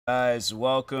Guys,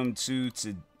 welcome to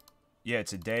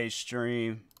today's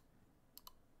stream.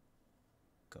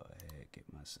 Go ahead, get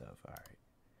myself. All right,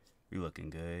 we looking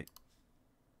good.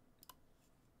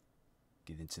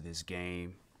 Get into this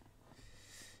game.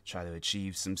 Try to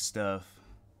achieve some stuff.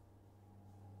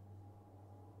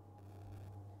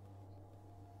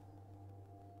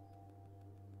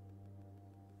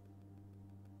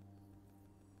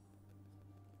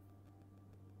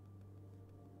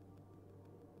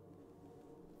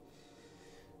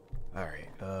 Alright,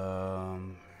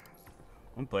 I'm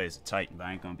gonna play as a Titan, but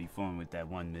I ain't gonna be fun with that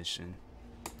one mission.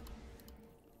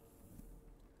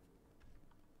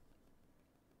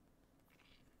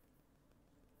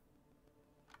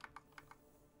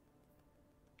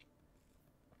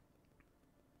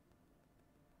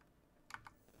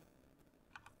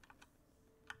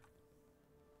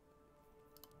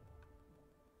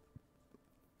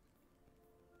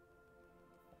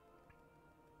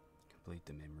 Complete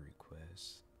the memory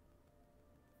quest.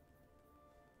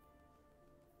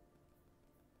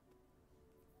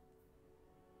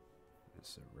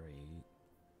 That's a raid.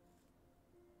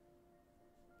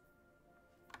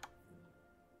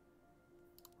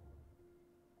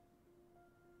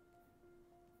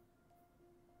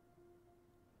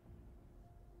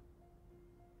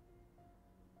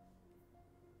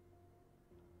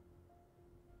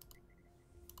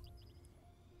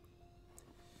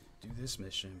 Do this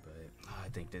mission, but I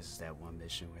think this is that one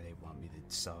mission where they want me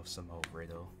to solve some old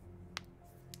riddle.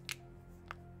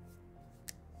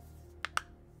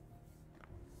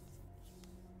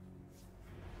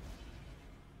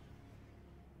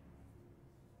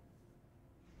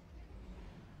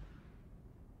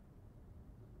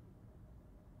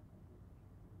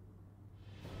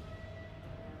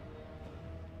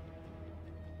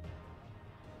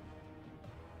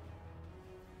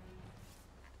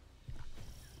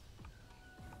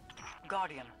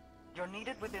 Guardian, you're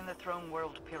needed within the Throne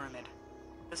World Pyramid.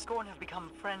 The Scorn have become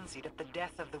frenzied at the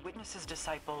death of the Witness's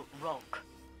disciple, Rulk.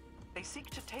 They seek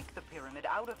to take the pyramid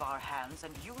out of our hands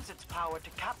and use its power to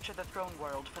capture the Throne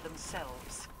World for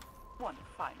themselves. One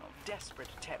final, desperate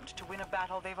attempt to win a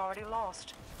battle they've already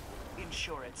lost.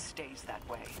 Ensure it stays that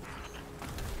way.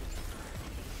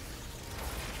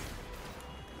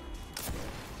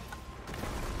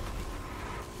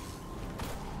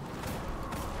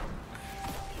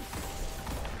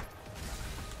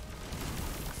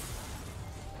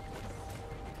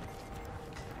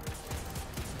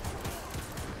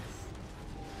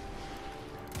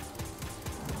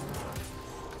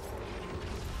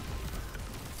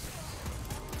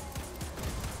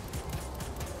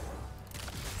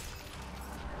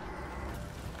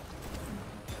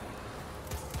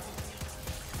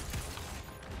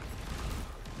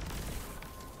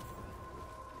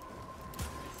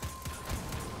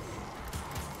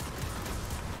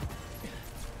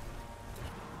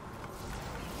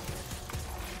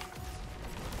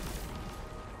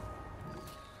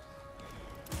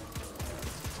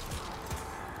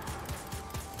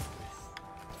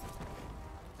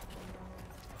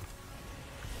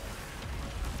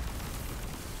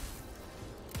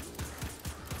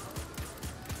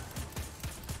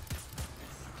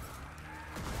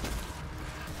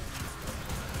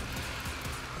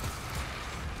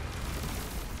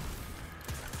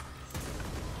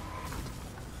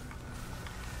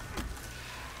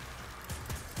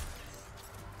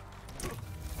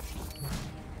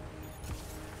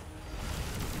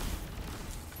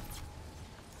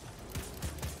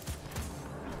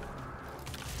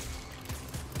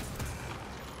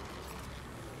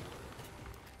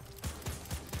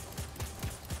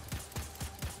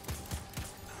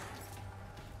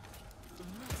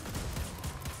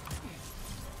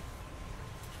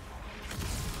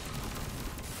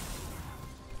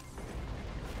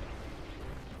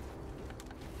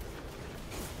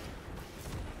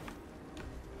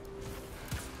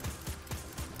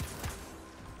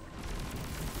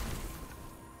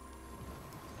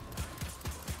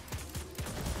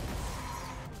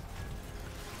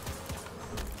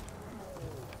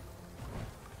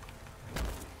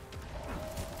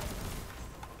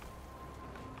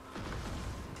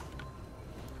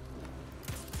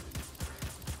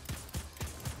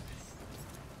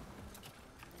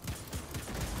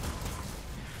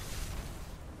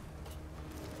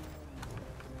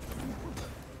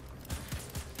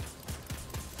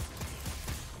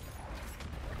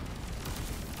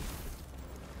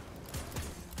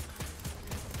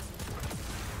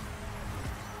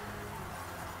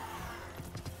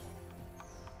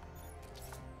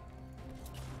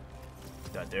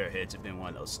 Thought their heads had been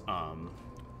one of those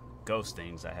ghost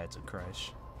things I had to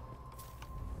crush.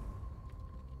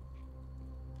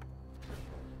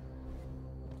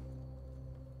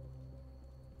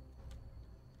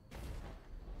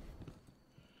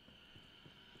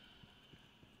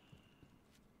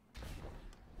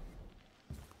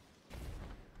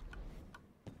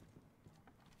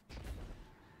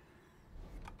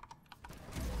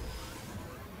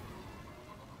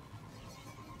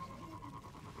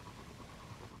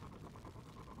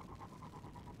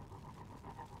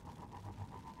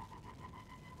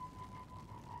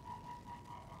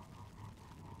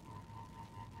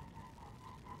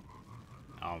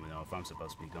 I don't know if I'm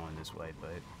supposed to be going this way,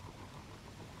 but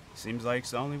seems like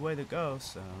it's the only way to go,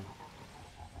 so.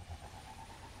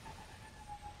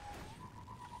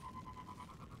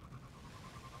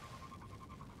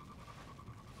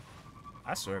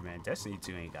 I swear, man, Destiny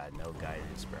 2 ain't got no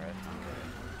guidance, bruh.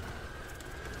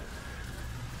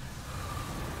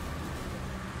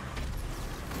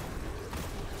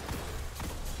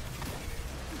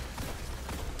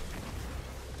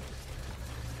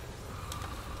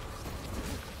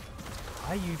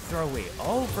 Why you throw it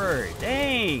over?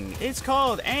 Dang, it's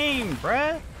called aim,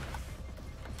 bruh.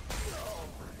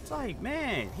 It's like,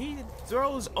 man, he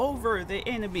throws over the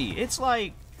enemy. It's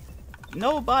like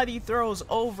nobody throws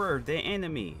over the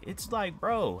enemy. It's like,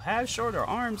 bro, have shorter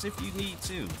arms if you need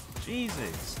to.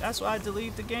 Jesus, that's why I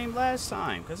deleted the game last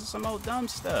time, because of some old dumb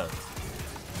stuff.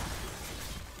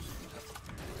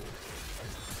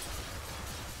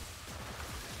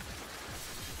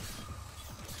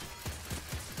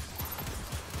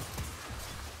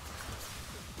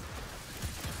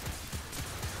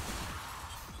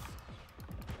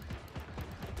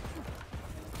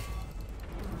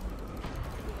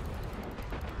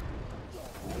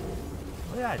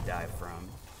 What did I die from?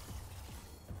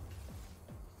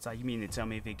 It's like, you mean to tell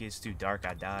me if it gets too dark,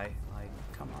 I die? Like,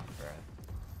 come on, bruh.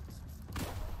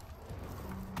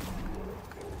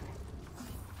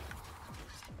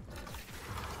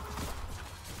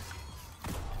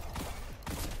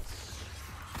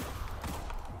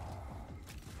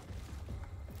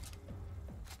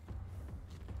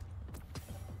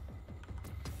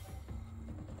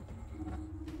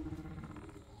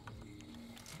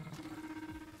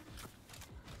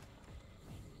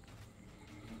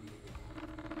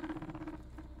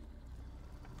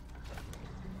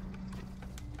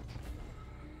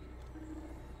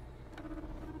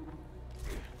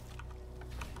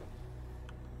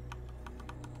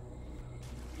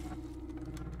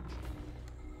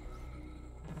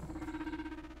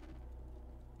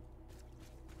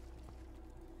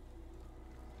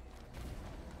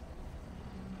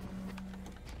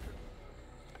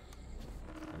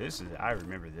 I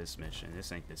remember this mission.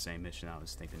 This ain't the same mission I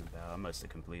was thinking about. I must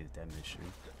have completed that mission.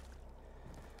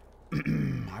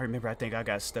 I remember, I think I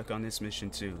got stuck on this mission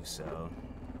too, so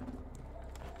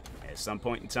at some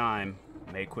point in time,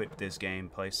 I may quit this game,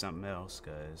 play something else,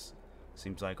 because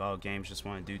seems like all games just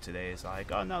want to do today is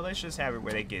like, oh no, let's just have it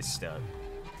where they get stuck.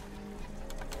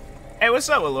 Hey, what's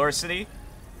up, Allure City?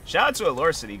 Shout out to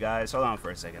Allure City, guys. Hold on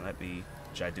for a second. Let me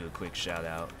try to do a quick shout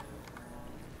out.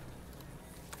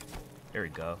 There we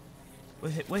go.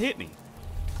 What hit me?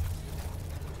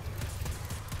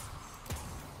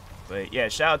 But yeah,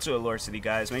 shout out to Allure City,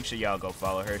 guys. Make sure y'all go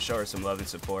follow her. Show her some love and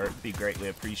support. Be greatly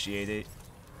appreciated.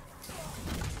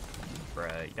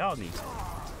 Bruh, y'all need to.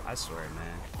 I swear,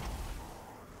 man.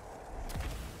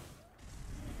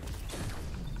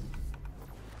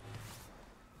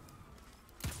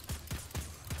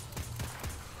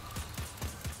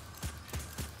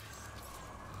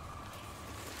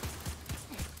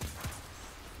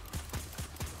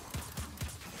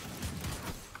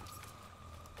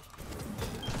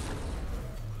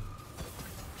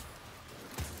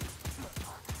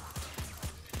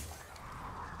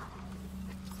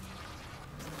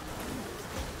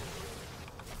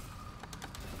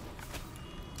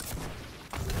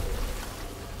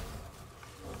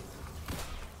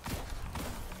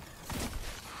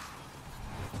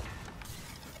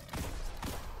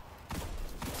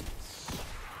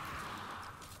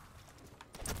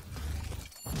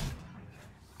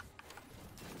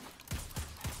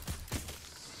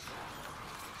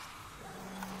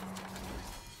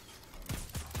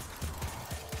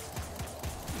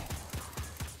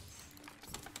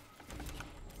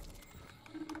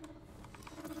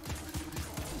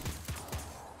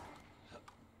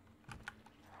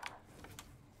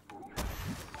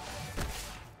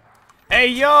 Hey,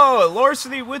 yo, Allure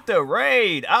City with the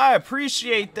raid. I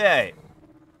appreciate that.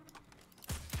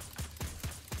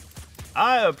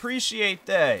 I appreciate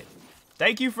that.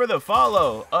 Thank you for the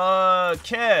follow.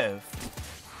 Kev.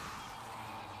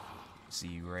 See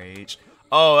you rage.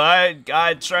 Oh,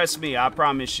 I trust me. I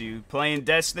promise you. Playing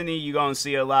Destiny, you gonna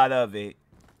see a lot of it.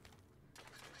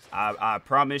 I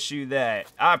promise you that.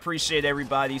 I appreciate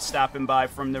everybody stopping by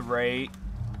from the raid.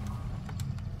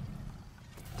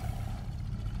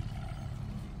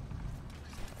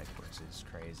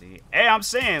 Hey, I'm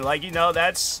saying, like, you know,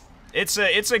 it's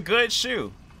a good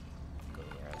shoe.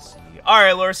 All right,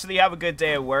 Allure City, have a good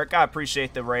day at work. I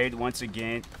appreciate the raid once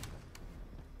again.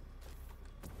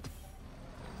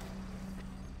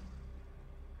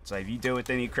 So if you deal with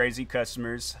any crazy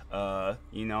customers,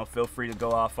 you know, feel free to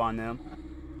go off on them.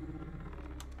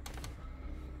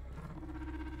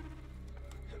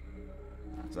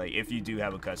 It's like, if you do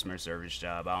have a customer service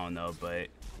job, I don't know, but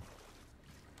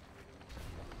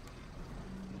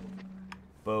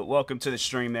welcome to the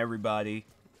stream, everybody.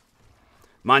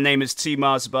 My name is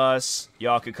TMossBoss.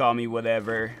 Y'all can call me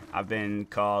whatever. I've been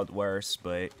called worse,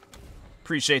 but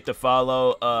appreciate the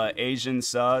follow. Asian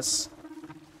Sauce.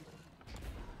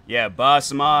 Yeah,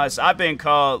 Boss Moss. I've been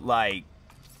called, like,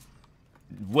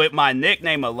 with my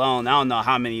nickname alone, I don't know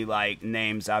how many, like,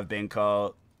 names I've been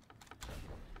called.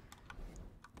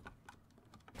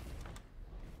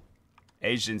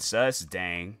 Asian Sus,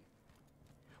 dang.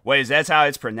 Wait, is that how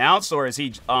it's pronounced, or is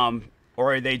he, or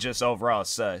are they just overall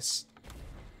sus?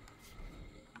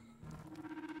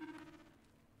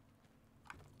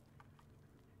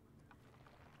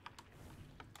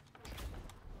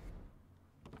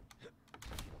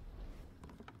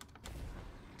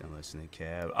 Don't listen to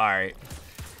Cab. Alright.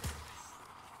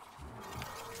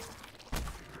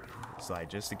 It's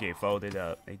like, just to get folded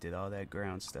up. They did all that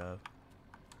ground stuff.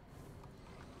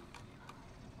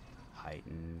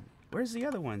 Heighten. Where's the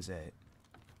other ones at?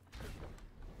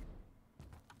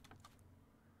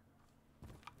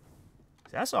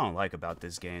 That's what I don't like about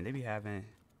this game. They be having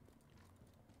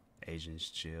Asians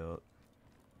chilled.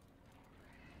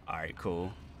 Alright,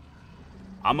 cool.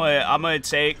 I'm gonna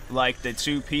take, like, the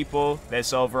 2 people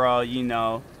that's overall, you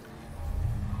know.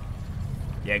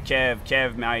 Yeah,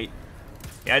 Kev might.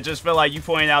 Yeah, I just feel like you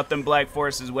pointed out them black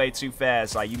forces way too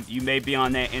fast. Like, you may be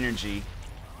on that energy.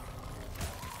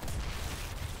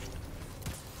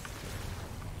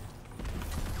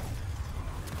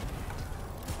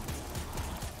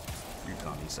 You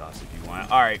call me sauce if you want.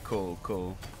 Alright, cool,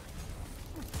 cool.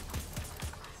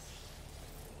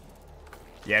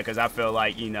 Yeah, because I feel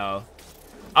like, you know,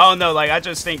 I don't know, like, I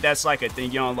just think that's like a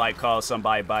thing. You don't, like, call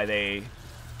somebody by they... You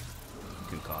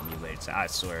can call me later, I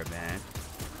swear, man.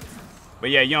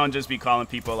 But yeah, you don't just be calling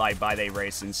people, like, by their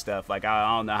race and stuff. Like,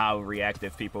 I don't know how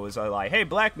reactive people was like, hey,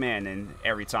 black man, and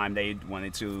every time they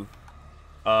wanted to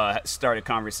start a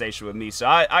conversation with me. So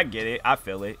I get it. I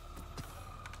feel it.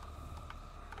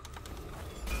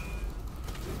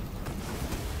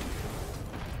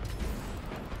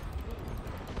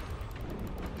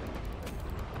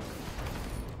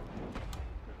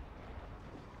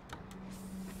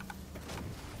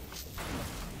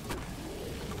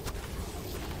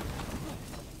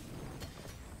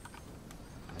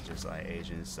 Like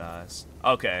Asian sauce.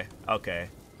 Okay, okay.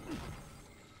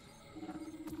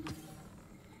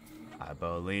 I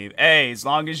believe. Hey, as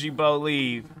long as you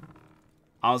believe,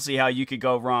 I don't see how you could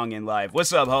go wrong in life.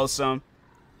 What's up, Wholesome?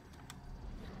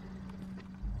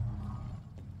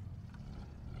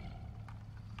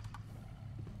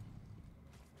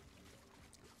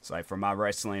 It's like for my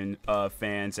wrestling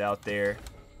fans out there.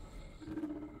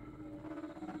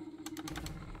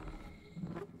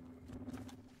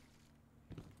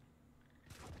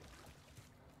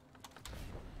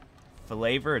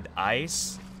 Flavored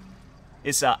ice?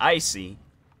 It's a icy.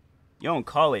 You don't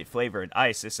call it flavored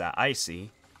ice, it's a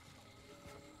icy.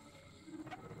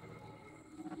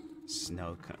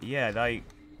 Snow cone. Yeah, like,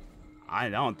 I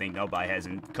don't think nobody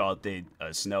hasn't called it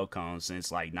a snow cone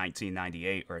since like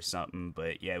 1998 or something.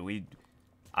 But yeah, we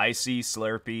icy,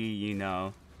 slurpy, you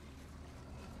know.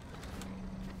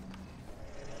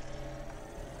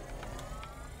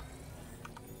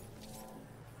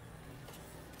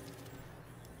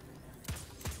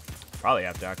 Probably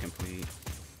after I complete.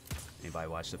 Anybody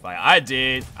watch the fight? I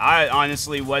did. I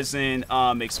honestly wasn't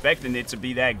expecting it to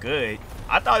be that good.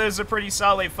 I thought it was a pretty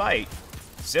solid fight.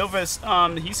 Silva's,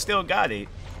 he still got it.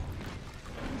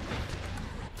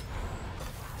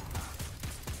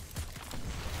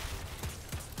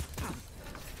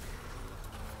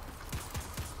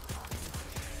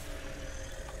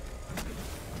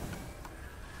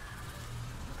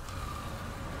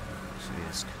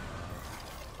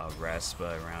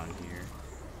 Raspa around here.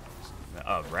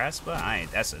 Oh, Raspa?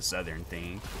 That's a southern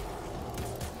thing.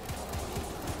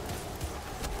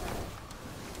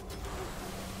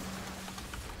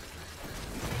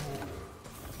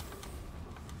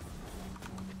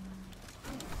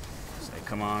 Say,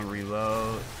 come on,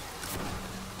 reload.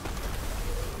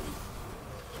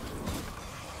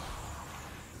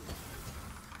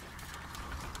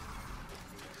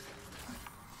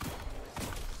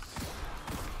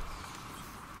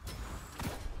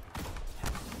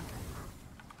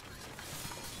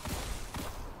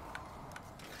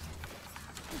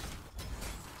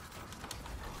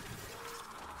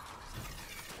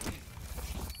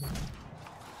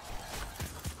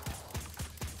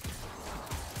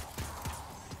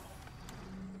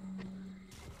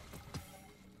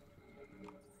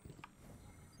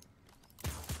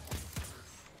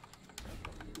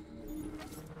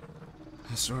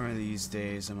 So one of these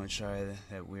days, I'm gonna try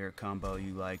that weird combo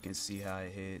you like and see how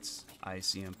it hits.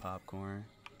 Icy and popcorn.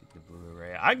 Get the blue or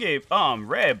red. I gave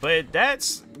red, but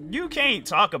that's, you can't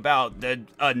talk about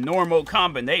a normal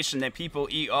combination that people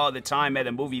eat all the time at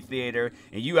a movie theater,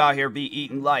 and you out here be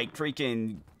eating like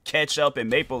freaking ketchup and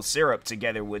maple syrup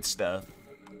together with stuff.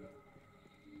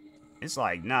 It's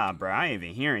like, nah, bro, I ain't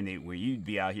even hearing it where you'd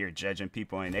be out here judging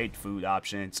people and their food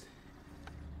options.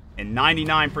 And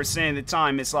 99% of the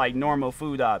time, it's like normal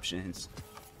food options.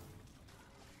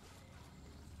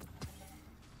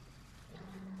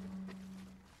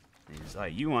 It's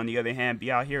like, you on the other hand, be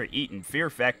out here eating Fear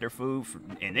Factor food,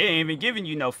 and they ain't even giving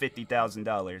you no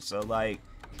 $50,000. So, like,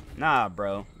 nah,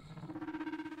 bro.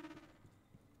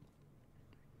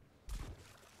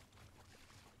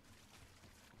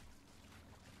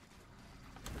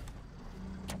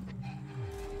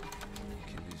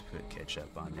 Ketchup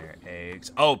on their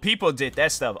eggs. Oh, people did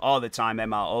that stuff all the time at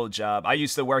my old job. I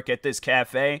used to work at this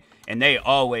cafe, and they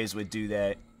always would do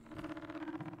that.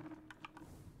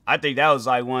 I think that was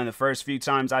like one of the first few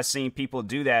times I seen people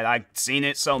do that. I seen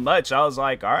it so much, I was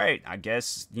like, all right, I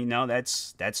guess, you know,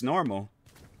 that's normal.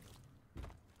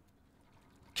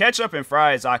 Ketchup and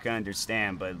fries I can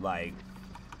understand, but like,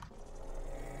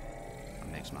 I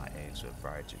mix my eggs with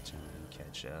fried chicken and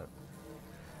ketchup.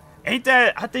 Ain't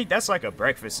that, I think that's like a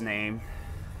breakfast name.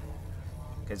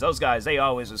 Because those guys, they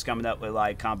always was coming up with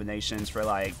like combinations for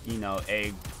like, you know,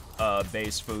 egg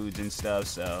based foods and stuff,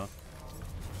 so.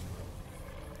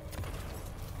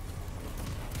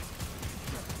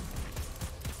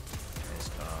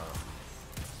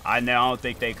 I don't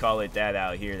think they call it that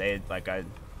out here. They like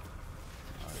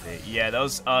yeah,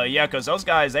 those yeah, because those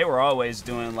guys, they were always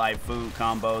doing like food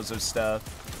combos of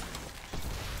stuff.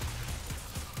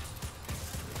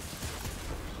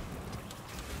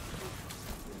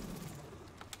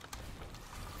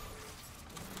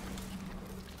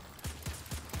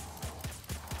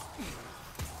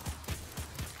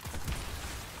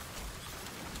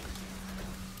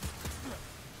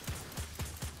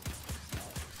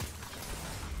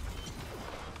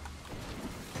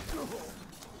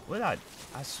 What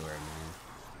I swear, man.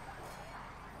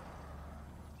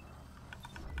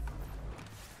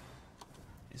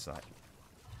 It's like,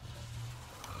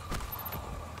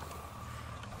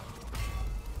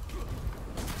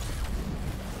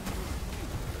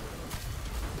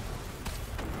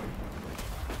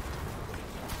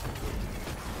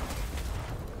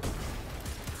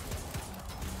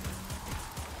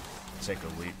 take a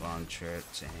week-long trip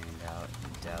to hang out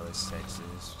in Dallas, Texas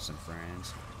with some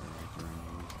friends.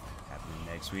 Happening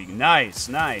next week. Nice,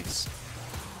 nice.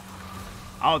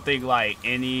 I don't think like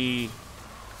any,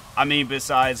 I mean,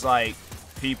 besides like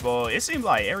people, it seems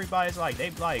like everybody's like,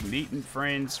 they like meeting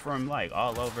friends from like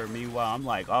all over. Meanwhile, I'm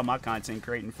like, all my content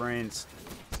creating friends,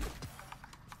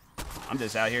 I'm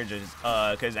just out here just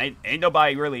cause ain't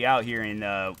nobody really out here in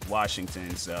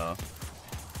Washington, so.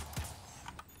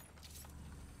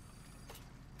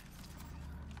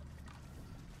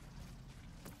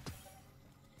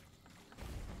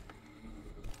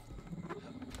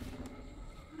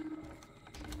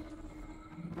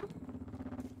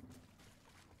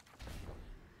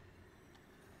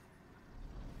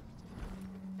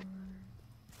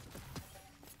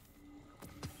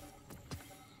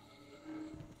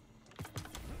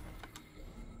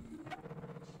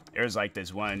 There's like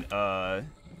this one, I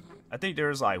think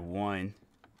there's like one,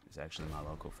 it's actually my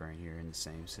local friend here in the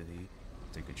same city,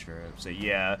 took a trip, so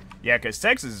yeah, because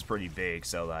Texas is pretty big,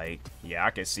 so like, yeah, I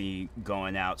could see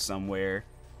going somewhere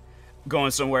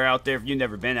out there if you've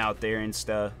never been out there and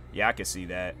stuff. Yeah, I could see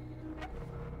that.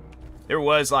 There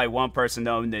was like one person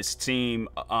on this team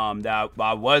that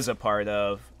I was a part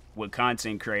of with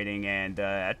content creating, and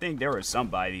I think there was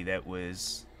somebody that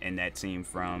was in that team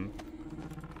from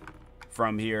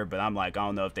here, but I'm like, I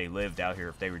don't know if they lived out here,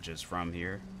 if they were just from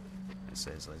here. It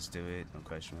says, let's do it, no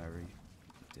question whatever.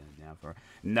 Down for.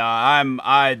 No,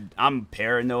 I'm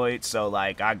paranoid, so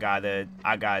like I gotta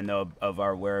know of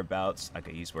our whereabouts, like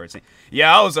an esports team.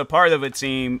 Yeah, I was a part of a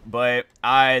team, but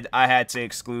I had to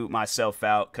exclude myself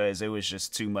out because it was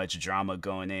just too much drama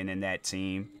going in that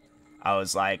team. I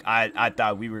was like, I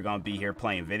thought we were gonna be here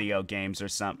playing video games or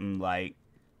something. Like,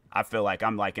 I feel like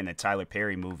I'm like in a Tyler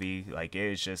Perry movie. Like,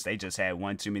 it was just, they just had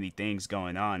one too many things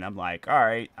going on. I'm like, all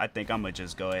right, I think I'm gonna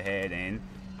just go ahead and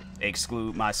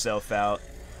exclude myself out.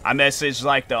 I messaged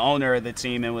like the owner of the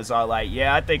team and was all like,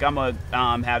 yeah, I think I'm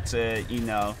gonna have to, you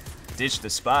know, ditch the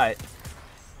spot.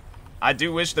 I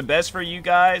do wish the best for you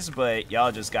guys, but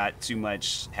y'all just got too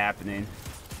much happening.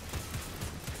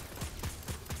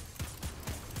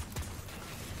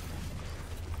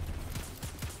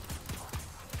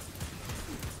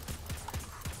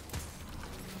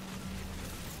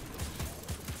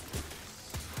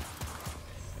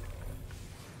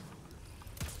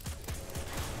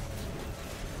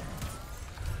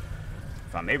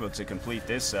 I'm able to complete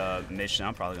this mission,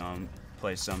 I'm probably gonna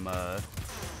play some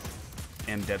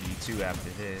MW2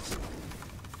 after this.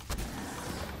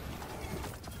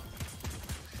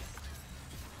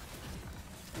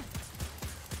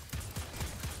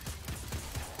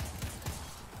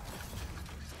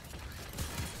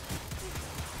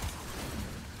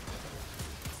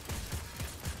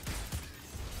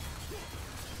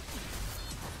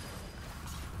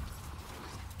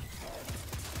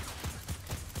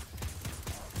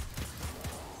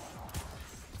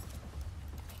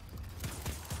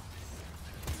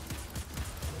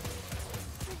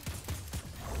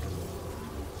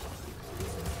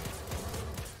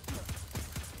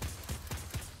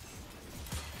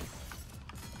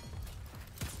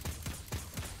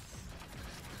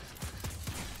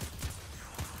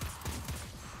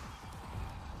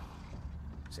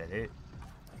 Is that it?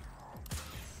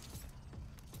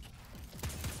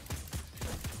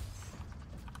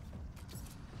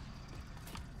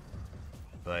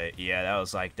 But yeah, that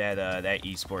was like that that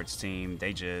esports team,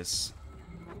 they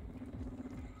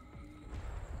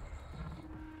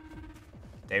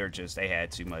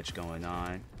had too much going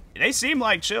on. They seem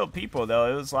like chill people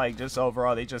though. It was like just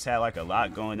overall they just had like a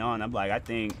lot going on. I'm like, I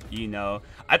think, you know,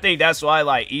 I think that's why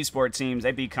like esports teams,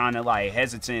 they be kind of like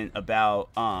hesitant about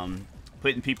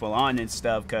putting people on and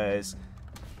stuff, because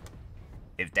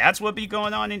if that's what be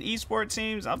going on in esports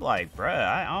teams, I'm like, bruh,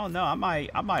 I don't know, I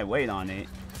might wait on it.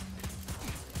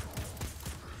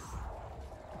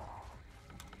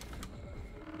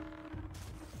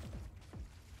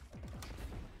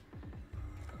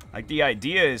 Like, the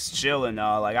idea is chill and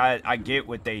all. Like, I get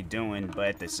what they doing, but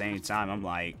at the same time, I'm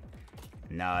like,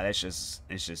 nah, it's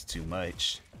just too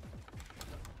much.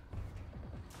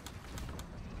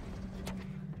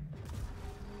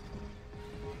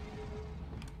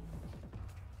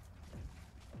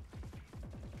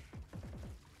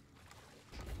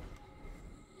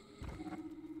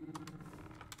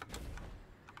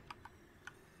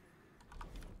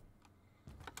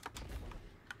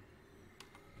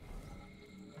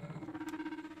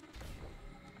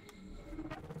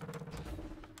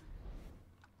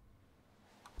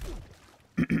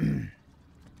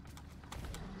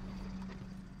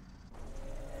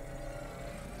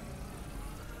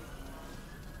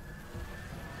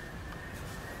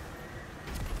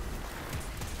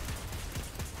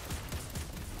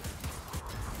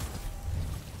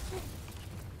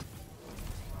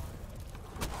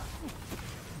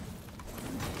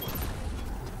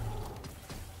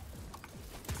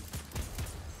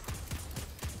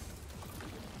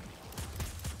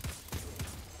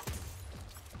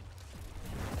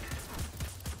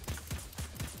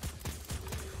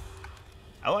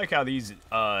 I like how these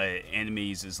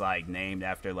enemies is like named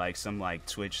after like some like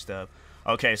Twitch stuff.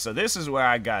 Okay, so this is where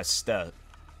I got stuck.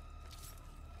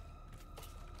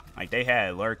 Like, they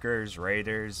had lurkers,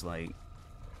 raiders, like,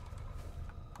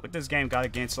 what this game got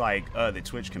against like the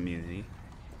Twitch community?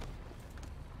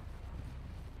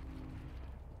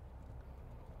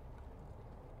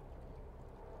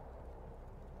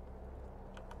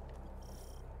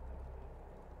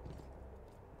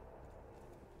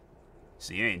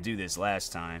 So you didn't do this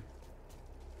last time.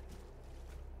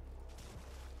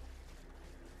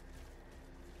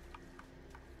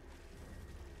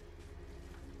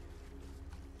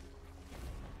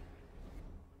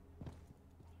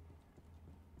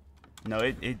 No,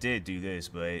 it did do this,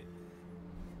 but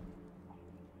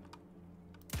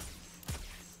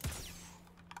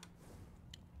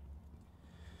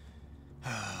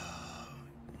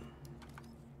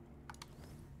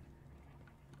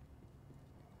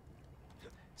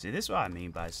see, this is what I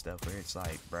mean by stuff where it's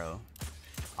like, bro,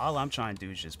 all I'm trying to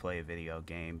do is just play a video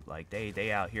game. Like,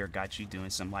 they out here got you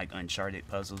doing some like Uncharted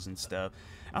puzzles and stuff.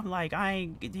 I'm like, I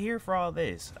ain't here for all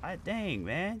this. Dang,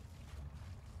 man.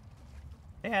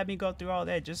 They had me go through all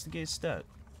that just to get stuck.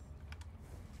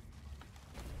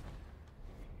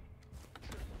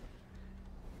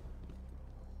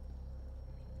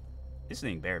 This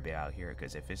thing better be out here,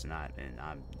 because if it's not, then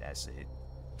that's it.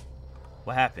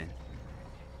 What happened?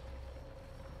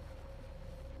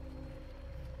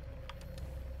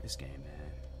 This game, man.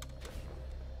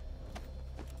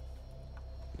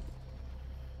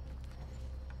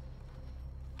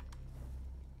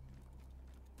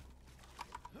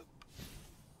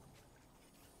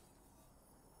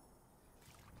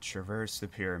 Traverse the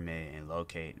pyramid and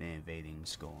locate the invading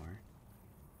scorn.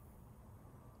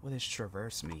 What does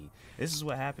traverse mean? This is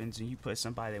what happens when you put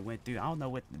somebody that went through. I don't know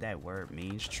what that word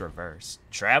means. Traverse.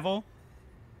 Travel?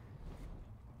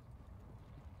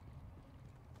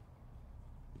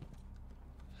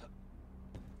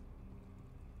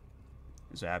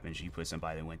 This is what happens when you put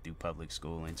somebody that went through public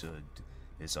school into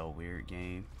This old weird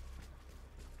game.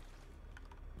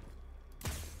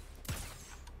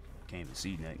 Can't even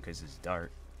see nothing because it's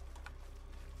dark.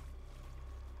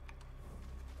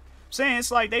 I'm saying it's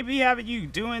like they be having you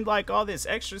doing like all this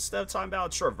extra stuff talking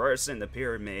about traversing the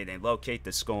pyramid and locate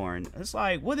the scorn. It's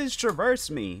like, what does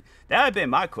traverse mean? That would have been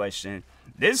my question.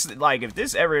 This, like, if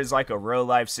this ever is like a real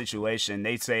life situation,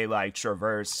 they say like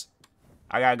traverse.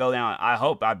 I gotta go down. I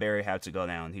hope I barely have to go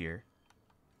down here.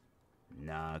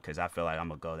 Nah, because I feel like I'm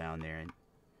gonna go down there and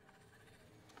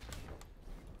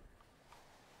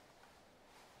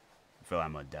I feel like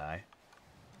I'm gonna die.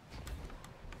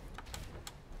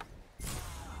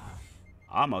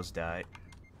 Almost died.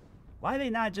 Why they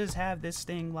not just have this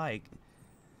thing like...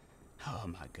 Oh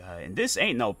my god. And this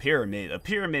ain't no pyramid. A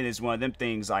pyramid is one of them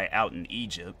things like out in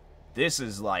Egypt. This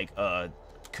is like a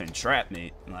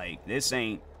contraption. Like, this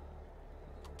ain't...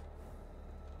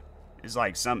 It's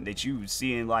like something that you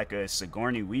see in like a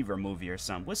Sigourney Weaver movie or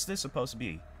something. What's this supposed to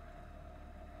be?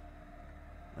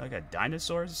 Like a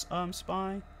dinosaur's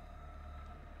spine?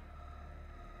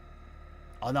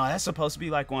 Oh no, that's supposed to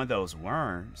be like one of those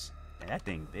worms. Man, that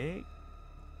thing big.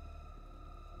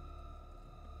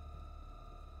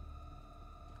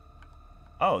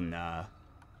 Oh nah.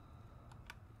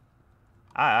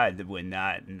 I would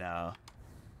not, no.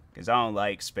 Cause I don't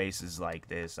like spaces like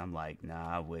this. I'm like,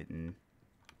 nah, I wouldn't.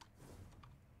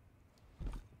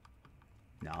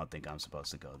 No, I don't think I'm supposed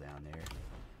to go down there.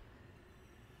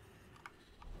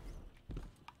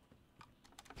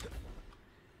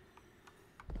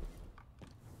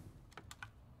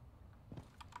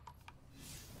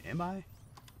 Am I?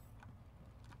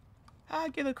 How'd I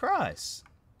get across?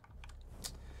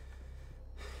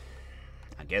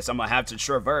 I guess I'm gonna have to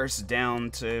traverse down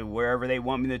to wherever they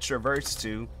want me to traverse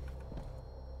to.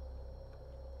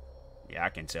 Yeah, I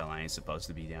can tell I ain't supposed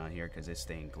to be down here because this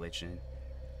thing glitching.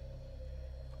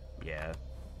 Yeah.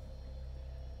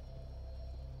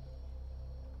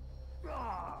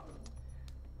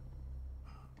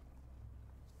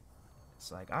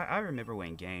 It's like, I remember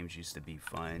when games used to be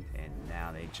fun, and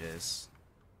now they just...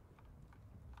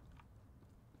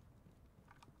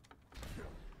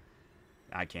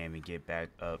 I can't even get back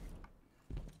up.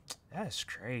 That's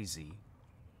crazy.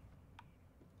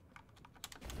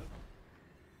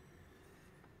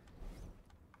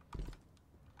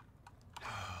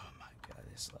 Oh my god,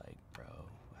 it's like, bro,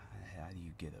 how do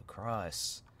you get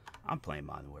across? I'm playing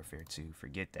Modern Warfare 2,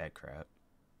 forget that crap.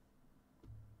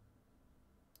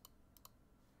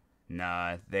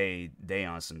 Nah, they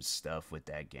on some stuff with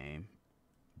that game.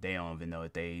 They don't even know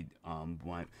what they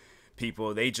want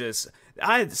people. They just,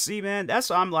 I see, man, that's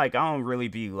why I'm like, I don't really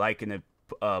be liking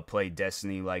to play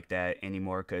Destiny like that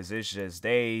anymore, because it's just, it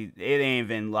ain't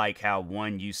even like how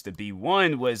 1 used to be.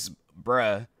 1 was,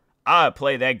 bruh, I'd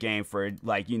play that game for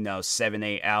like, you know,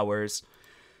 7-8 hours.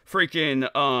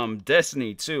 Freaking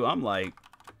Destiny 2, I'm like,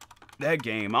 that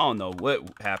game, I don't know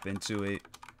what happened to it.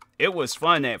 It was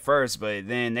fun at first, but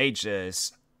then they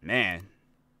just, man.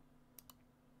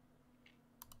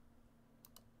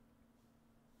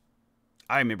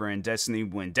 I remember in Destiny,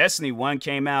 when Destiny 1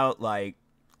 came out, like,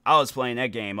 I was playing that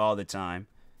game all the time.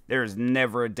 There was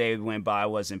never a day that went by I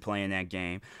wasn't playing that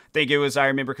game. I think it was, I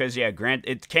remember, because, yeah,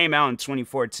 it came out in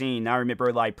 2014. I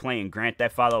remember, like, playing Grand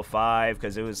Theft Auto 5,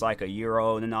 because it was, like, a year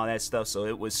old and all that stuff, so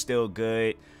it was still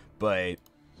good, but...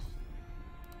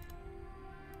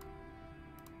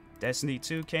 Destiny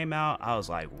 2 came out, I was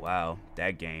like, wow,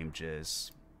 that game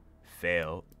just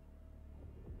failed.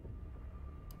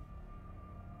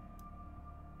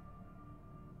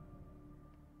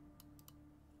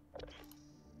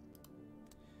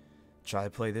 Try to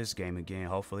play this game again.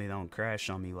 Hopefully it don't crash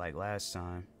on me like last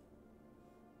time.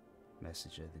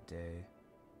 Message of the day.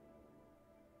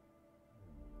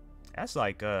 That's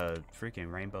like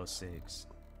freaking Rainbow Six.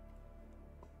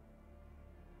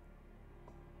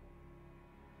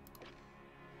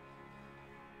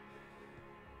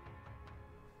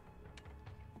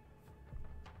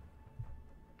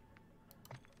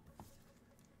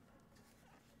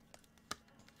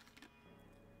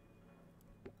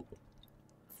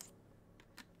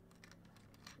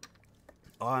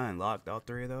 Oh, I unlocked all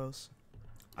 3 of those.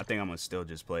 I think I'm gonna still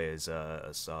just play as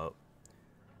Assault.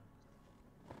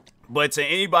 But to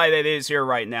anybody that is here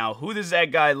right now, who does that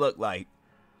guy look like?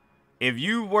 If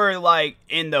you were like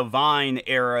in the Vine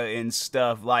era and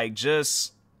stuff, like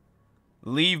just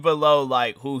leave below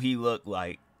like who he looked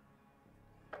like.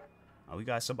 Oh, we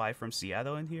got somebody from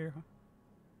Seattle in here.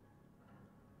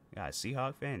 Got a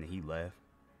Seahawk fan and he left.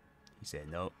 He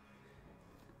said nope.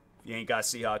 If you ain't got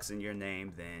Seahawks in your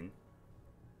name, then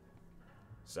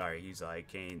sorry. He's like,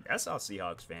 that's how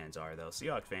Seahawks fans are though.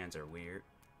 Seahawks fans are weird.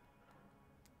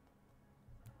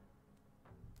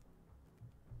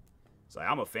 It's like,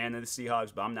 I'm a fan of the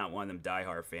Seahawks, but I'm not one of them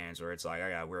diehard fans where it's like, I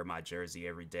gotta wear my jersey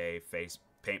every day,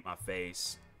 paint my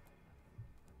face.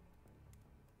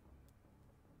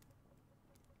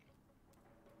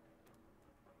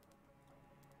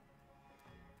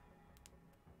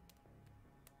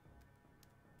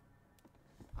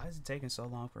 Why is it taking so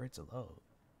long for it to load?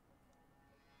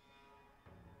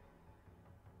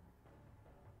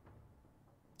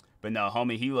 But no,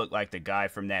 homie, he looked like the guy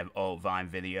from that old Vine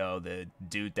video, the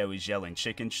dude that was yelling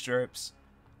chicken strips.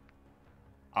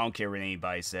 I don't care what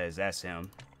anybody says, that's him.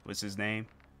 What's his name?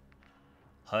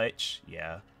 Hutch?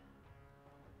 Yeah.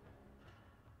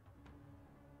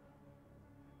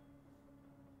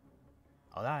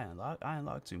 Oh, I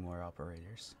unlocked 2 more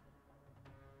operators.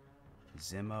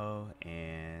 Zemo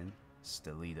and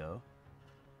Stelito.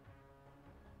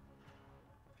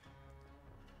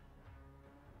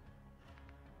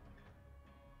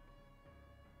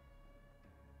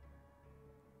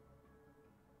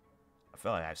 I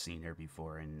feel like I've seen her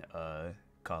before in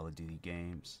Call of Duty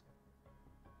games.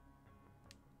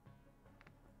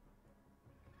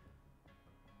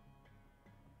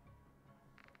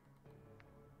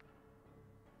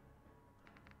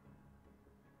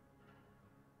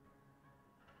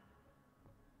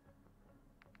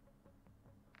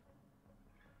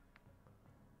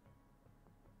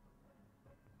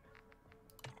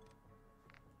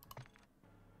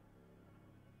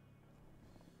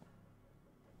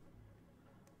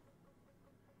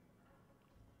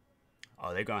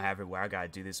 Oh, they're gonna have it where I gotta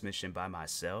do this mission by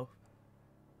myself?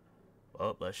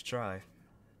 Well, let's try.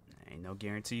 Ain't no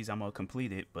guarantees I'm gonna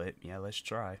complete it, but yeah, let's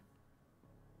try.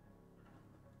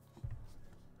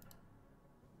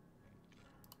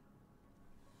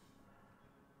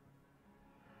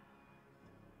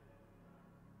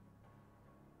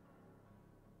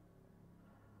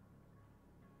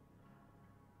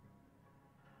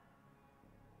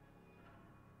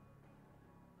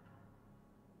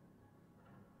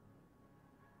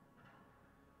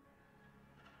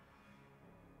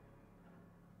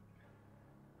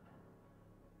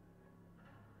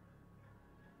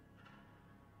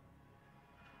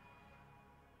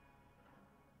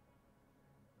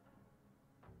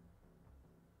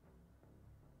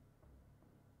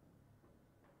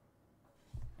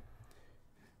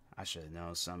 I should have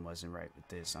known something wasn't right with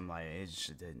this. I'm like,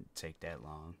 it didn't take that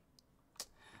long.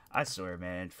 I swear,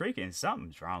 man, freaking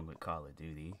something's wrong with Call of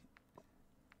Duty.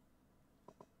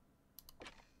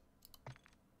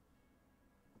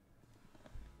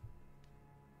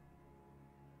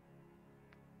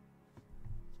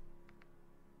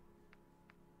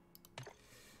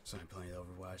 So I'm playing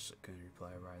Overwatch, so couldn't reply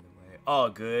right away.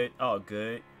 All good, all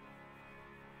good.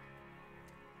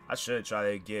 I should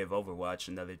try to give Overwatch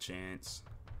another chance.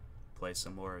 Play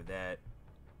some more of that.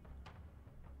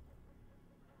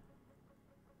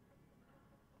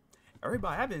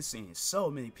 Everybody, I've been seeing so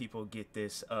many people get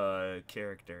this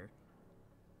character.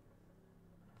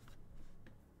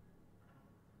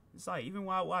 It's like, even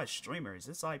while I watch streamers,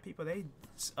 it's like people they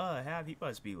have, he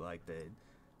must be like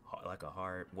a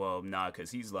hard, well, nah,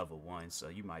 because he's level 1, so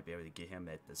you might be able to get him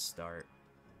at the start.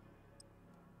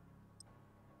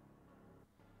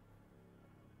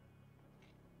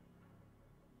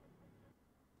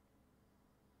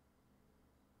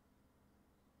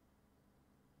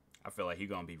 I feel like he's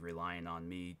gonna be relying on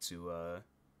me to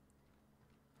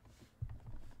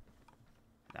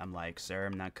I'm like, sir,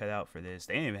 I'm not cut out for this.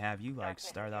 They didn't even have you like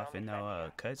start off in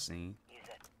no cutscene.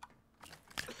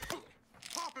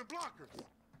 Popping blockers.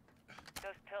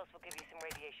 Those pills will give you some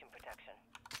radiation protection.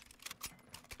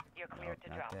 You're cleared to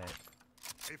drop.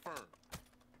 Hey, firm.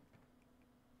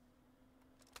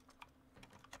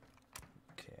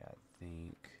 Okay, I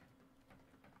think.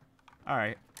 All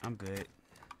right, I'm good.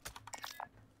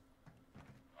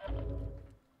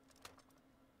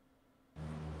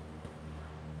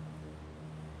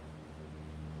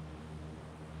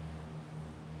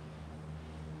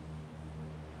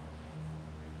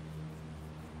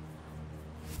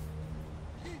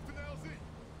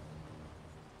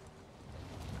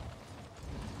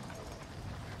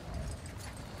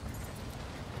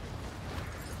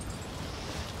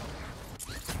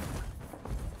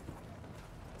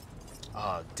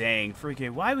 Oh, dang,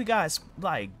 freaking, why we gotta,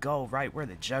 like, go right where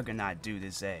the Juggernaut dude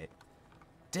is at?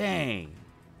 Dang.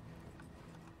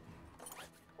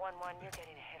 1-1, you're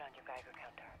getting a hit on your Geiger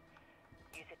counter.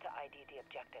 Use it to ID the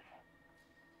objective.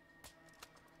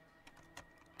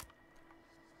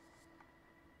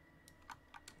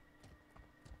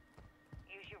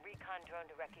 Use your recon drone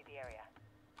to recce the area.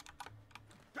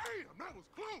 Damn, that was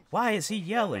close. Why is he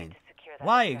yelling?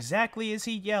 Why exactly is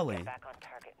he yelling? Get back on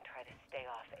target and try to stay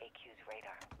off AQ's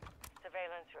radar.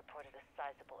 Surveillance reported a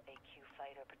sizable AQ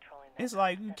fighter patrolling the It's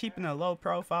like you keeping a low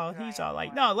profile. He's all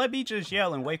like, no, let me just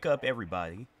yell and wake up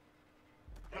everybody.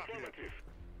 Affirmative.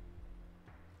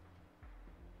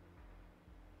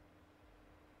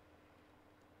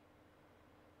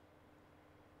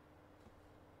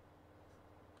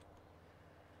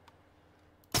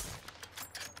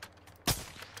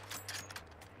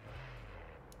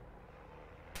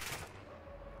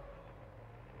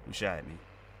 Who shot at me?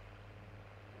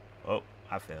 Oh,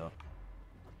 I fell.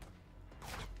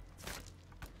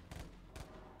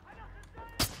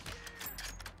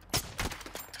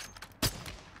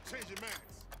 Change your max.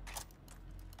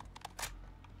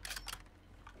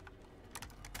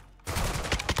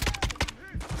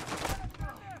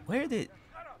 Where did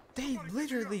they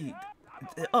literally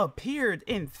appeared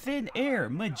in thin air?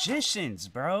 Magicians,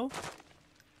 bro.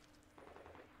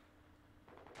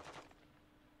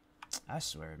 I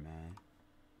swear, man.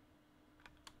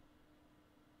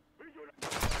 Good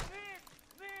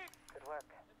work.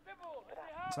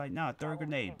 It's like, nah, throw a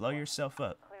grenade, blow yourself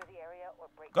up. Clear the area or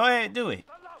break. Go ahead, do it.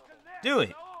 Do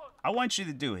it. I want you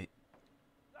to do it.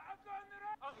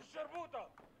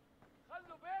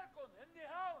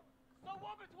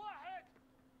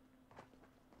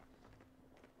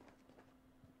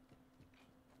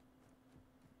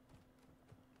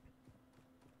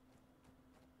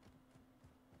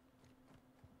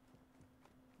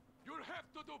 You'll have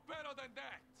to do better than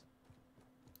that.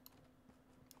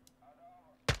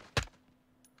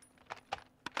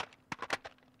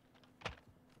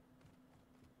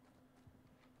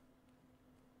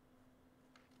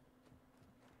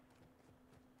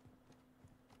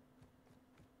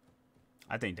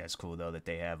 I think that's cool though that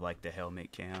they have like the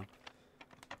helmet cam.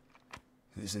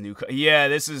 This is a new yeah,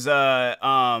 this is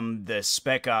the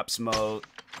Spec Ops mode.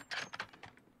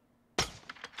 I'm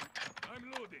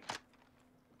loading.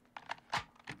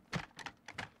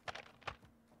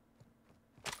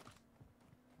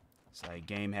 It's like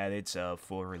game had its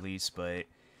full release, but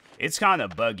it's kind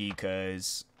of buggy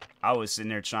because I was sitting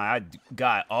there trying. I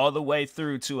got all the way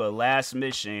through to a last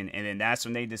mission, and then that's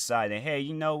when they decided, hey,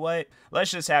 you know what? Let's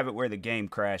just have it where the game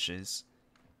crashes.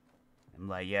 I'm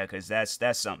like, yeah, because that's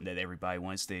something that everybody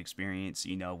wants to experience.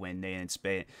 You know, when they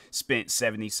spent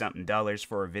 $70-something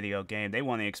for a video game, they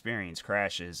want to experience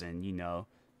crashes and, you know,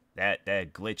 that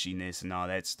glitchiness and all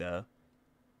that stuff.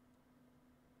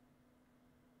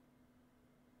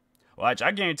 Watch,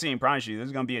 I guarantee and promise you,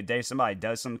 there's going to be a day somebody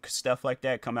does some stuff like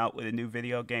that, come out with a new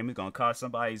video game. It's going to cause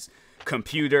somebody's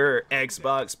computer,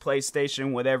 Xbox,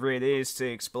 PlayStation, whatever it is to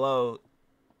explode.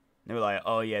 They were like,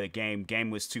 oh yeah, the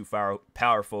game was too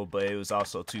powerful, but it was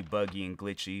also too buggy and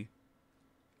glitchy.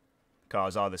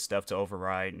 Cause all the stuff to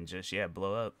override and just, yeah,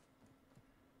 blow up.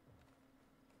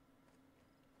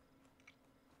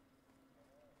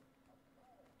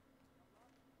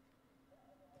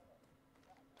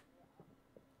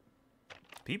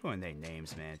 People in their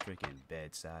names, man. Freaking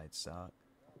bedside sock.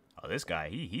 Oh, this guy,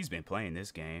 he's been playing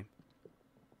this game.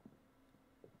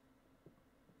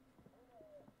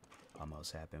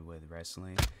 Almost happened with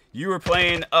wrestling. You were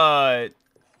playing, that's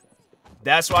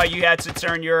why you had to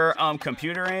turn your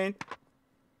computer in?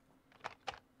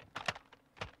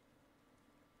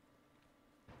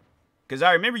 Because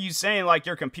I remember you saying, like,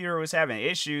 your computer was having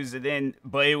issues, and then,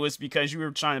 but it was because you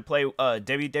were trying to play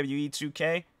WWE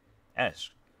 2K? That's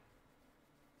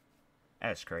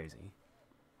crazy.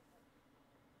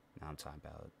 Now I'm talking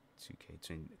about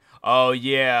 2K20. Oh,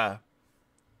 yeah.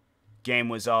 Game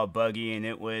was all buggy, and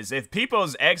it was... If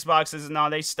people's Xboxes and all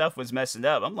their stuff was messing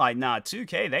up, I'm like, nah,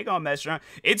 2K, they gonna mess around.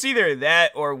 It's either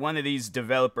that or one of these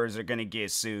developers are gonna get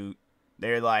sued.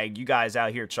 They're like, you guys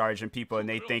out here charging people, and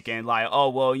they thinking, like, oh,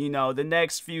 well, you know, the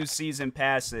next few season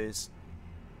passes.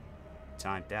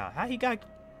 Timed out. How did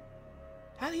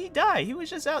he die? He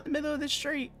was just out in the middle of the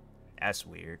street. That's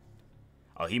weird.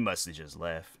 Oh, he must have just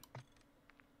left.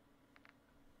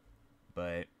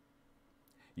 But,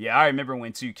 yeah, I remember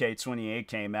when 2K28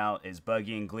 came out, as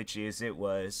buggy and glitchy as it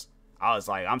was. I was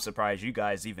like, I'm surprised you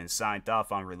guys even signed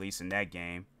off on releasing that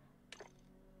game. I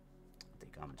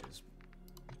think I'm just...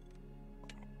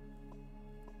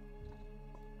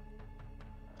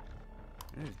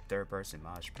 Third-person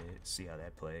mosh pit. See how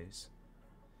that plays.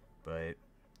 But...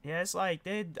 yeah, it's like,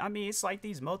 it's like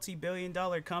these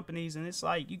multi-billion-dollar companies, and it's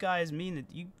like, you guys mean that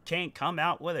you can't come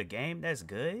out with a game that's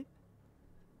good?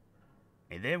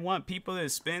 And then want people to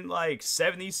spend like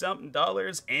 $70-something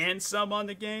and some on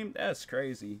the game? That's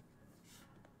crazy.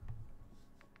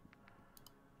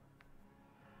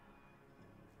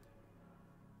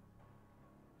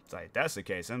 It's like, if that's the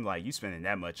case, I'm like, you spending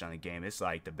that much on the game, it's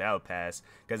like the battle pass.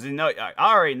 Because I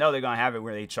already know they're going to have it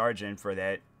where they charge in for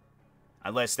that.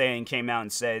 Unless they came out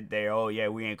and said oh yeah,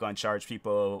 we ain't gonna charge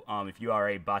people. If you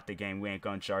already bought the game, we ain't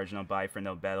gonna charge nobody for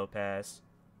no battle pass.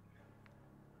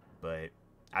 But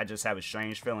I just have a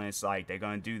strange feeling it's like they're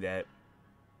gonna do that.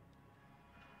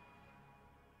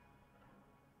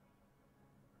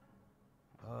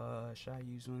 Should I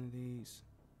use one of these?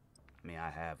 I mean, I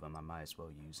have them. I might as well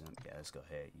use them. Yeah, let's go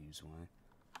ahead and use one.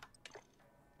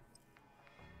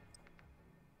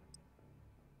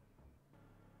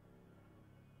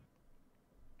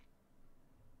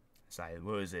 It's like,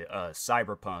 what was it?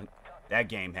 Cyberpunk. That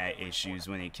game had issues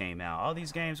when it came out. All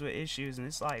these games with issues, and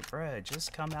it's like, bruh,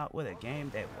 just come out with a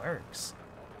game that works.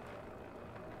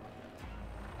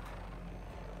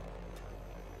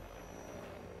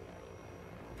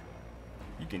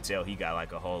 You can tell he got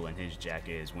like a hole in his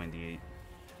jacket. It's windy.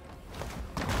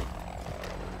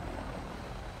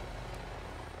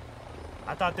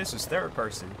 I thought this was third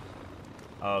person.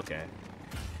 Oh, okay.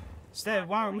 Instead,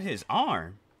 why with his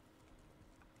arm?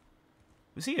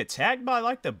 Was he attacked by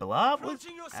like the blob?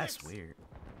 That's weird.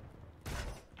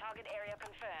 Target area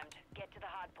confirmed. Get to the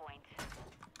hard point.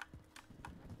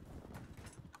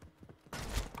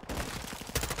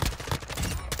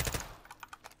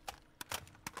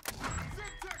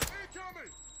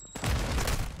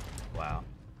 Wow.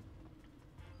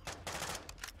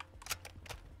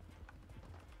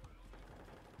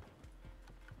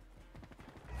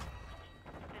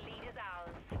 The lead is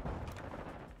ours.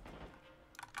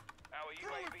 Our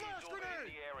UAV is orbiting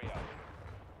the area.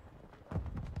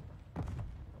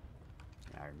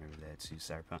 I remember that too,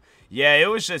 Cyberpunk. Yeah, it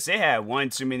was just, it had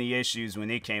one too many issues when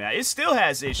it came out. It still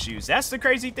has issues. That's the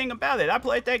crazy thing about it. I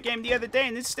played that game the other day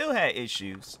and it still had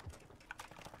issues.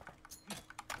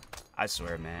 I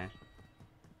swear, man.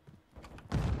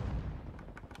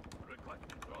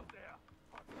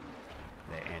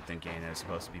 That Anthem game that's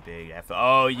supposed to be big.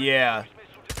 Oh, yeah.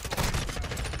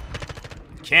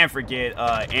 Can't forget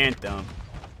Anthem.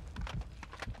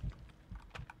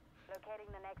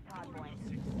 Locating the next hard point.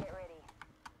 Get ready.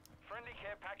 Friendly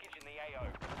care package in the AO.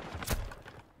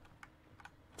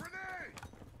 Grenade!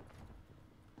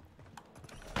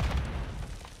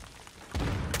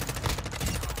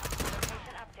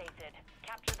 Location updated.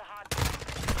 Capture the hard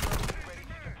point. Ready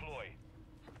to deploy.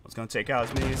 I was gonna take out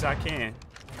as many as I can.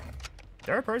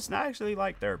 Third person, I actually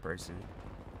like third person.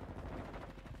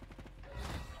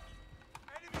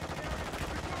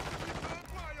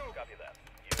 Copy that.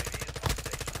 UAV is on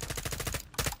station.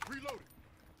 Reloading.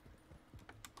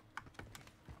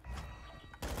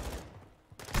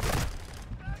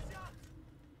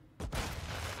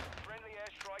 Friendly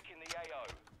airstrike in the AO.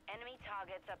 Enemy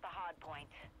targets at the hard point.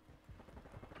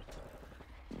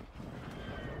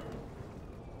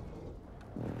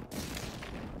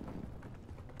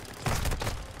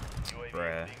 UAV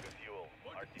Bruh. being the fuel.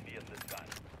 RTV at this time.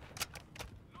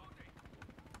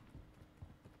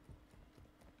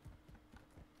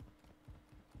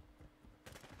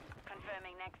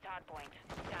 Confirming next hard point.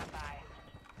 Stand by.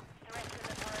 Threat to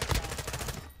the perimeter.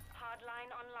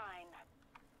 Hardline online.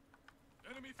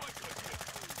 Enemy fighter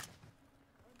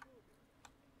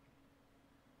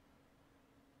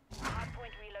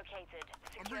Hardpoint relocated.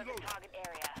 Secure the target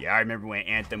area. Yeah, I remember when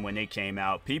Anthem, when it came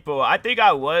out, people, I think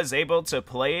I was able to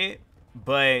play it,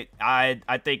 but I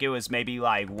think it was maybe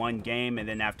like one game, and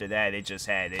then after that it just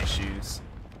had issues,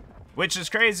 which is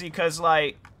crazy because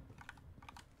like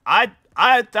I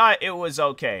thought it was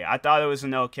okay. I thought it was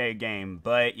an okay game,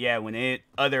 but yeah, when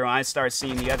I start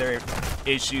seeing the other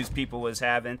issues people was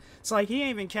having, it's like he ain't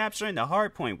even capturing the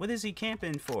hard point. What is he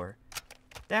camping for?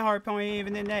 That hard point ain't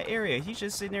even in that area. He's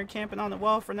just sitting there camping on the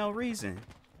wall for no reason.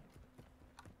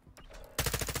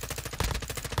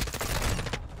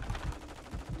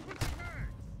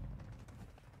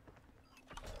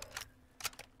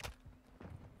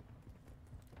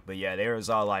 But yeah, they was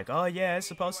all like, oh yeah, it's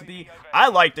supposed to be. I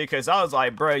liked it because I was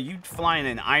like, bro, you flying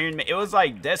an Iron Man. It was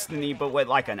like Destiny, but with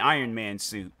like an Iron Man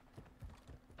suit.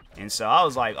 And so I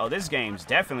was like, oh, this game's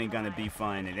definitely going to be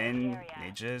fun. And then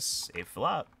it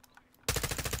flopped.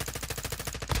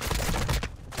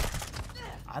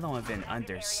 I don't even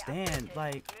understand,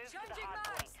 like.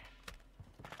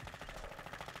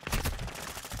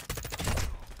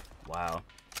 Wow.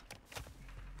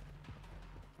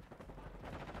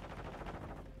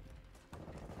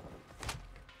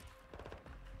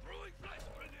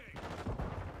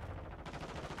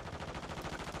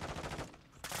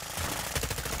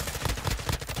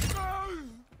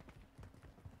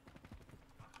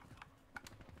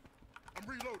 I'm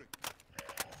reloading.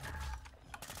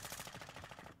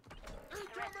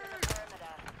 Threat to the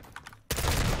perimeter.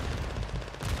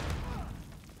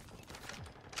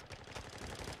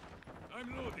 I'm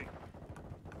loading.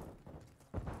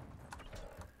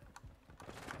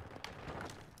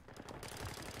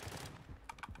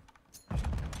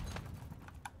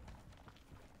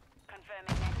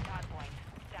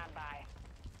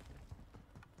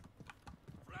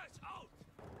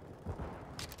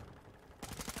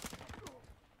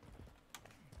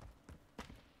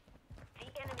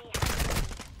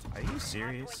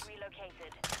 serious? Hardpoint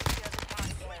relocated. Secure the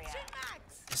target area.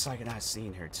 It's like I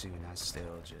seen her too, and I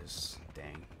still just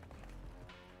dang.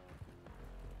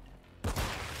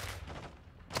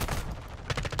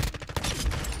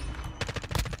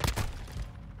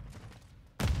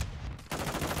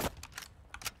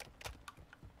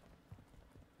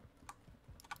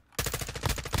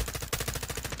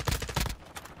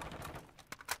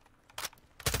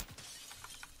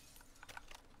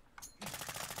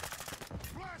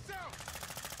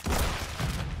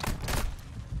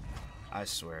 I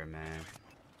swear, man.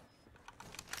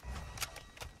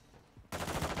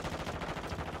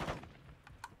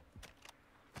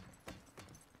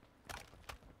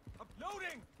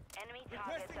 Uploading. Enemy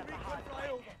targets at the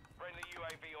hardpoint. Friendly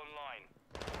UAV online.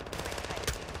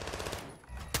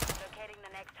 Locating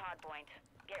the next hardpoint.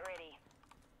 Get ready.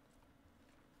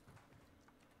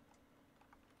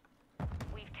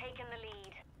 We've taken the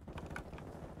lead.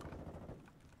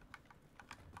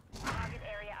 Target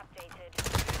area updated.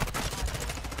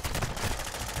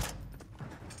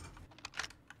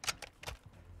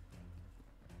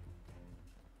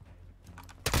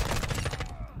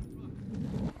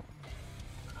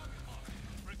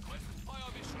 Request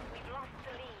fire mission. We've lost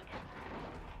the lead.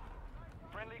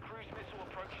 Friendly cruise missile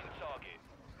approaching target.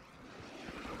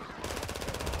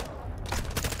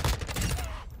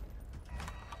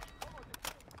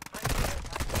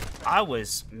 I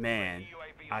was, man,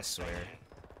 I swear.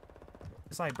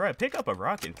 It's like, bruh, pick up a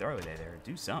rock and throw it at her.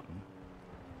 Do something.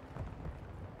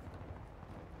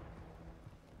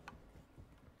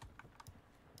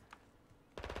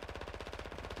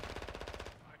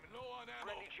 I'm low on ammo.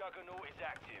 Friendly juggernaut is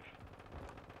active.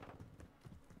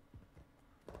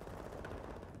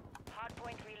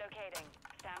 Hardpoint relocating.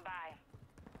 Stand by.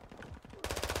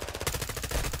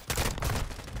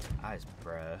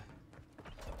 Bruh.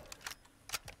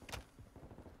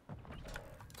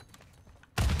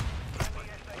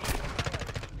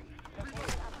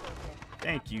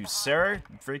 Thank you, sir.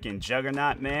 Freaking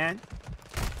juggernaut, man.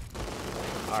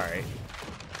 Alright.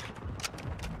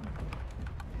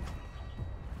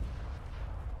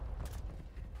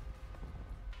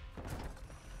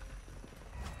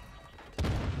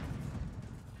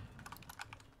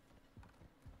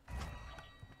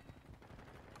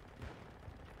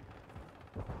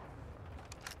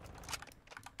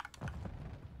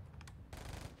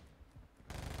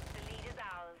 The lead is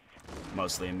ours.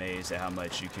 Mostly amazed at how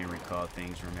much you can recall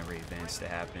things, remember events that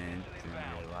happened through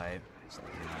your life. It's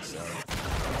like myself,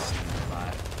 I've seen a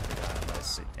lot. Let's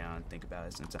sit down and think about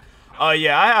it sometime. Oh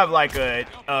yeah, I have like a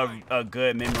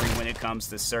good memory when it comes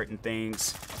to certain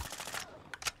things.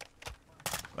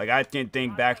 Like I can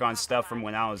think back on stuff from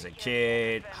when I was a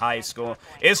kid, high school.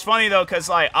 It's funny though, cause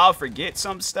like I'll forget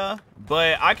some stuff,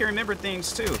 but I can remember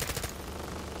things too.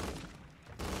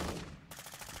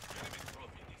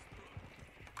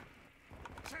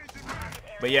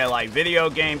 But yeah, like video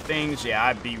game things, yeah,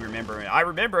 I'd be remembering. I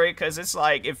remember it because it's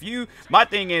like, if you, my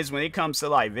thing is when it comes to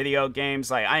like video games,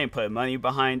 like I ain't put money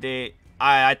behind it.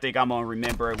 I think I'm gonna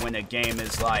remember it when a game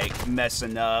is like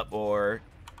messing up or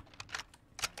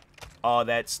all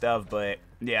that stuff. But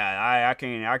yeah, I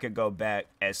could go back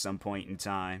at some point in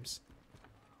times.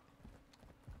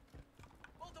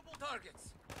 Multiple targets.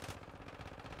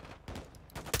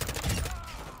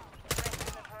 Rest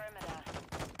in the perimeter.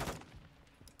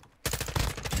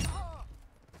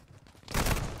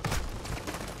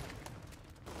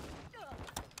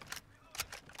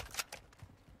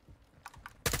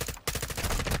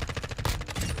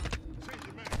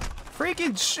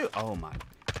 Freaking shoot! Oh my.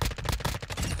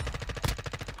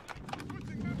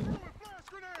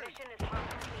 Mission is half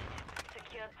complete.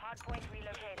 Secured hardpoint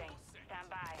relocating. Stand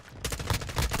by.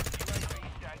 UAV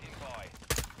standing by.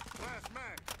 Last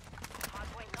man.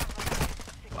 Hardpoint compromised.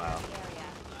 Secure Wow. the area.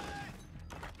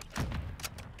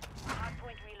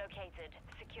 Hardpoint relocated.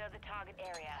 Secure the target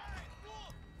area.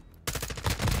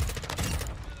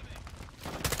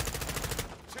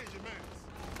 Change your mans.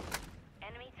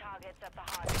 Enemy targets at the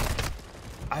hardpoint.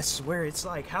 I swear, it's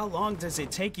like, how long does it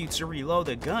take you to reload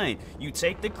a gun? You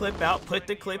take the clip out, put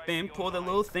the clip in, pull the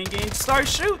little thing in, start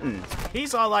shooting.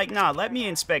 He's all like, nah, let me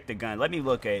inspect the gun. Let me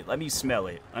look at it. Let me smell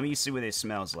it. Let me see what it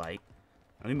smells like.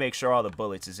 Let me make sure all the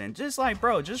bullets is in. Just like,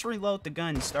 bro, just reload the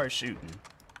gun and start shooting.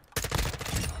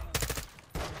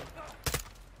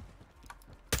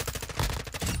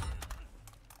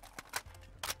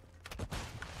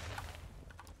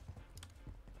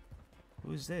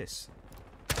 Who's this?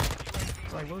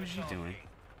 It's like, what was you doing?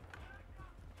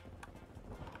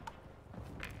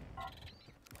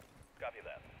 Copy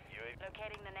that. UAV.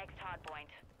 Locating the next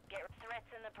hardpoint. Get threats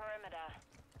in the perimeter.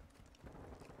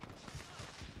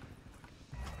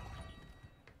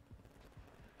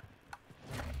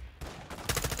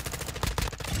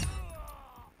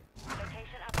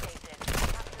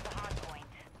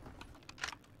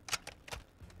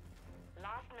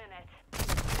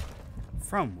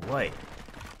 From what?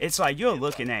 It's like you'll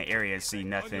look in that area and see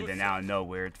nothing, then out of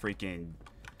nowhere, it freaking...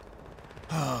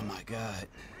 Oh my god.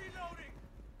 Reloading.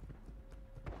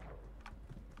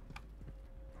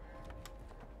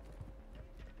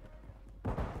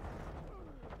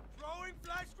 Throwing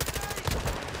flash grenade.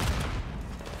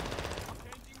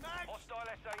 Changing mag. Hostile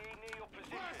SAE near your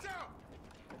Flash position.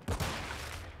 out.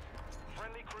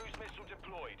 Friendly cruise missile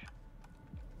deployed.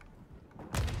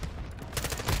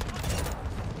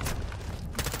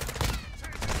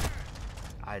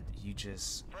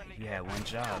 You had one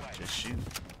job, just shoot.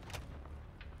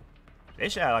 They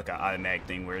should have like an automatic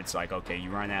thing where it's like, okay,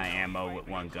 you run out of ammo with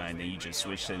one gun, then you just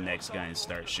switch to the next gun and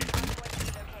start shooting.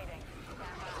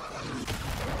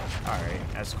 Alright,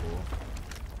 that's cool.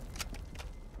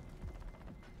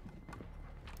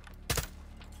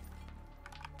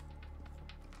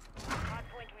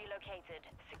 Hardpoint relocated.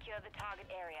 Secure the target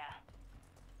area.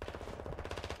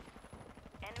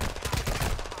 Enemy target at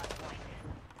the hardpoint.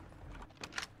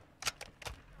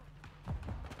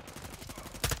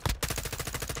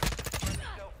 Friendly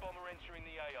stealth bomber entering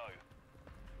the AO.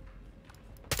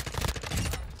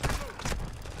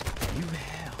 You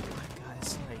hell, oh my god,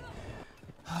 it's like...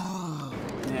 Oh,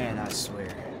 man, I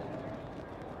swear.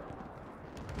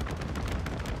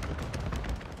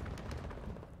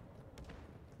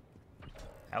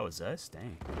 That was us?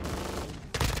 Dang.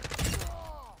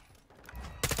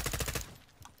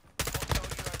 Hostile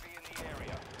UAV in the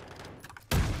area.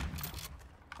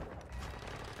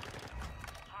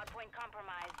 Hardpoint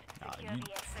compromised. Nah, Secure you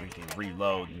the exit. freaking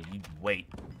reload and you wait.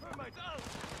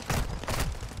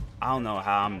 I don't know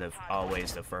how I'm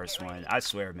always the first one. I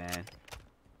swear, man.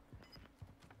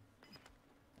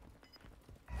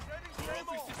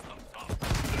 Trophy system up.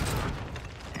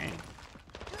 Dang.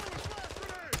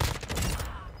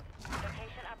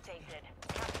 Location updated.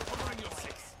 Capture the Covering your hardpoint.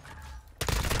 six.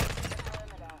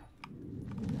 Perimeter.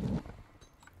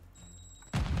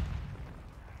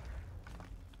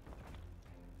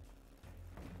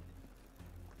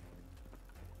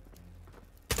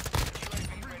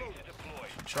 UAV ready to deploy.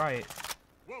 Try it.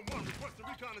 1-1, requesting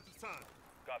recon at this time.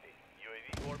 Copy.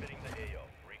 UAV orbiting the AO.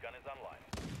 Recon is online.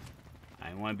 I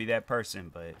didn't want to be that person,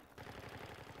 but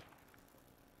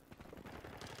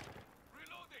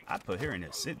Reloading. I put her in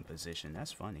a sitting position.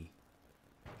 That's funny.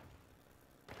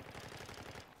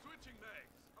 Switching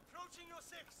mags. Approaching your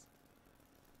six.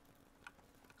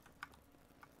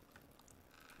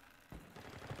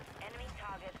 Enemy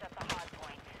targets at the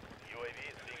hardpoint. UAV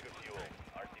is being refueled.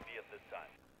 RTB at this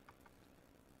time.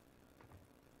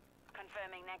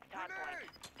 Confirming next hardpoint.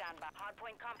 Stand by.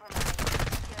 Hardpoint compromised.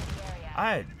 Secure the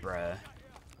area. Bruh.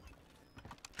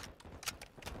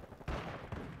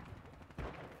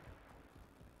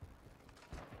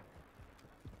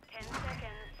 Ten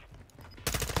seconds.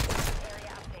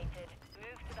 Area updated.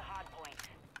 Move to the hardpoint.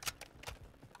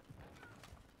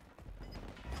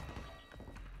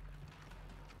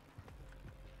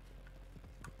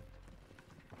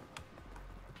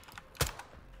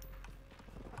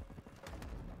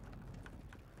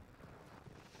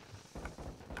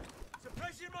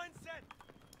 Suppression mindset.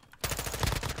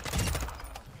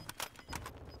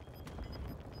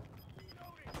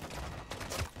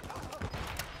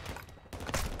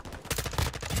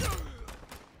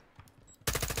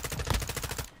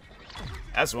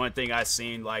 That's one thing I've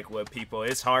seen, like, with people.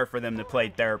 It's hard for them to play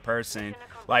third person.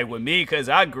 Like, with me, because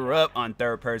I grew up on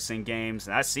third person games,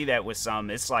 and I see that with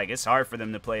some. It's like, it's hard for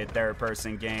them to play a third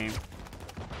person game.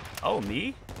 Oh,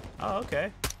 me? Oh,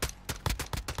 okay.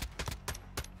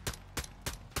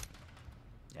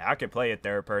 Yeah, I could play a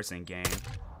third person game.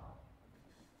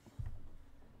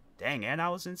 Dang, and I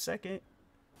was in second?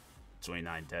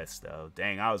 29 deaths, though.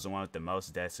 Dang, I was the one with the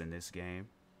most deaths in this game.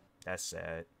 That's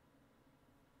sad.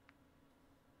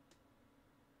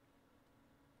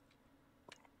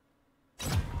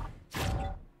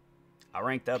 I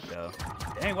ranked up, though.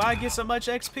 Dang, why I get so much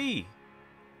XP?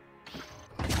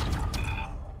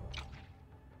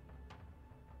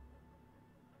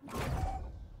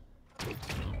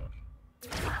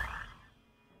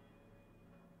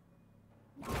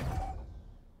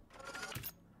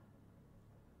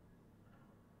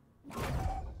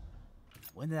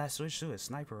 When did I switch to a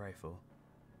sniper rifle?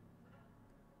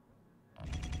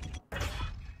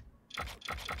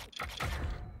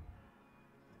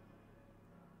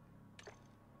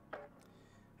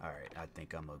 Alright, I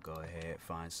think I'm gonna go ahead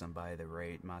find somebody to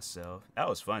raid myself. That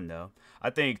was fun though.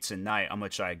 I think tonight I'm gonna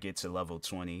try to get to level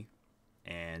 20.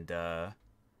 And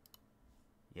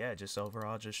yeah, just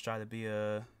overall just try to be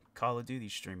a Call of Duty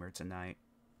streamer tonight.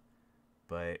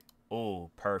 But oh,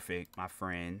 perfect, my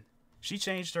friend. She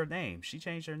changed her name. She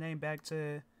changed her name back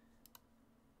to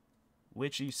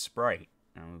Witchy Sprite.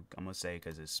 I'm gonna say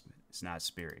because it's not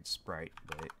Spirit, it's Sprite.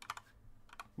 But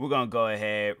we're gonna go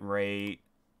ahead raid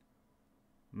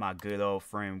my good old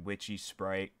friend Witchy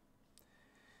Sprite.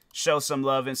 Show some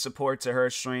love and support to her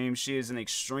stream. She is an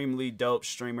extremely dope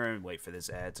streamer. Wait for this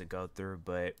ad to go through,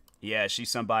 but yeah, she's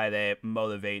somebody that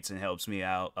motivates and helps me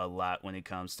out a lot when it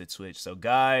comes to Twitch. So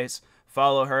guys,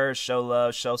 follow her, show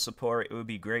love, show support. It would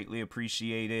be greatly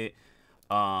appreciated.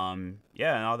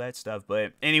 Yeah, and all that stuff.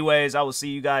 But anyways, I will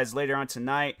see you guys later on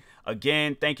tonight.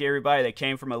 Again, thank you everybody that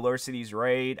came from Allure City's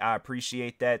raid. I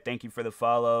appreciate that. Thank you for the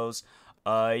follows.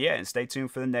 Yeah, and stay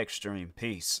tuned for the next stream.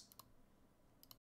 Peace.